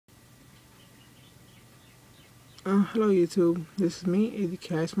Hello YouTube, this is me, the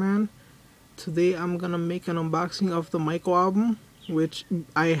Cashman. Today I'm gonna make an unboxing of the Michael album, which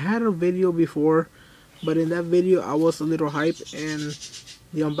I had a video before, but in that video I was a little hyped and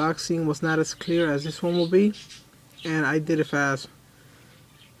the unboxing was not as clear as this one will be, and I did it fast.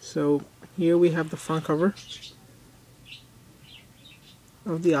 So here we have the front cover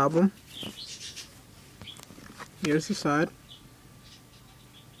of the album. Here's the side.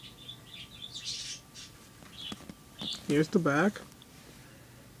 Here's the back.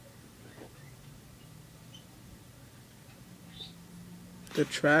 The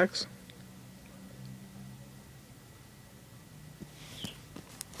tracks.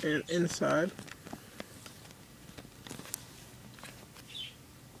 And inside.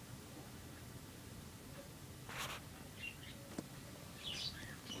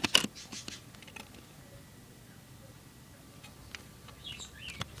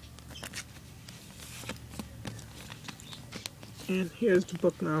 And here's the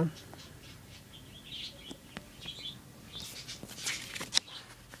book now.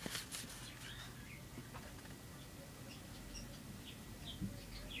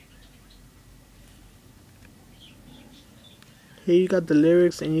 Here you got the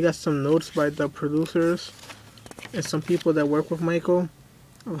lyrics and you got some notes by the producers and some people that work with Michael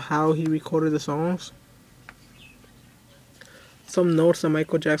of how he recorded the songs. Some notes that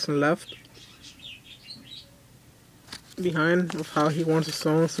Michael Jackson left behind of how he wants the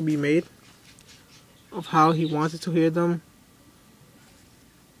songs to be made, of how he wanted to hear them.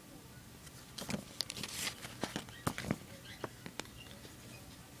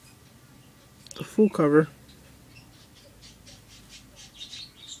 The full cover.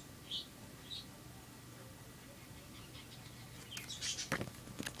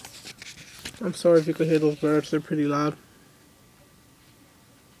 I'm sorry if you could hear those birds, they're pretty loud.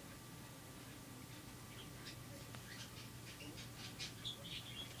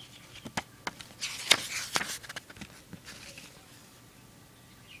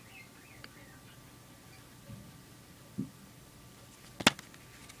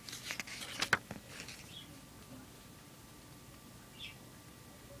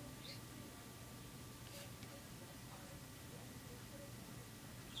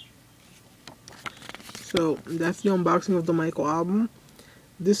 So that's the unboxing of the Michael album.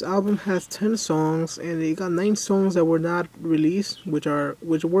 This album has 10 songs, and it got 9 songs that were not released, which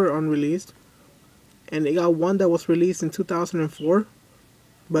were unreleased, and it got one that was released in 2004.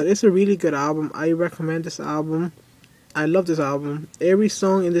 But it's a really good album. I recommend this album. I love this album. Every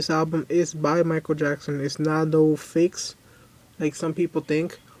song in this album is by Michael Jackson. It's not no fakes like some people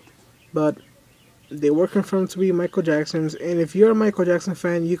think, but they were confirmed to be Michael Jackson's, and if you're a Michael Jackson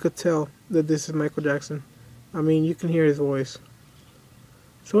fan, you could tell that this is Michael Jackson. I mean, you can hear his voice.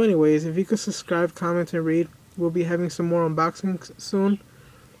 So anyways, if you could subscribe, comment, and read, we'll be having some more unboxings soon,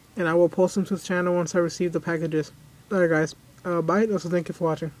 and I will post them to the channel once I receive the packages. Alright guys, bye, also thank you for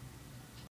watching.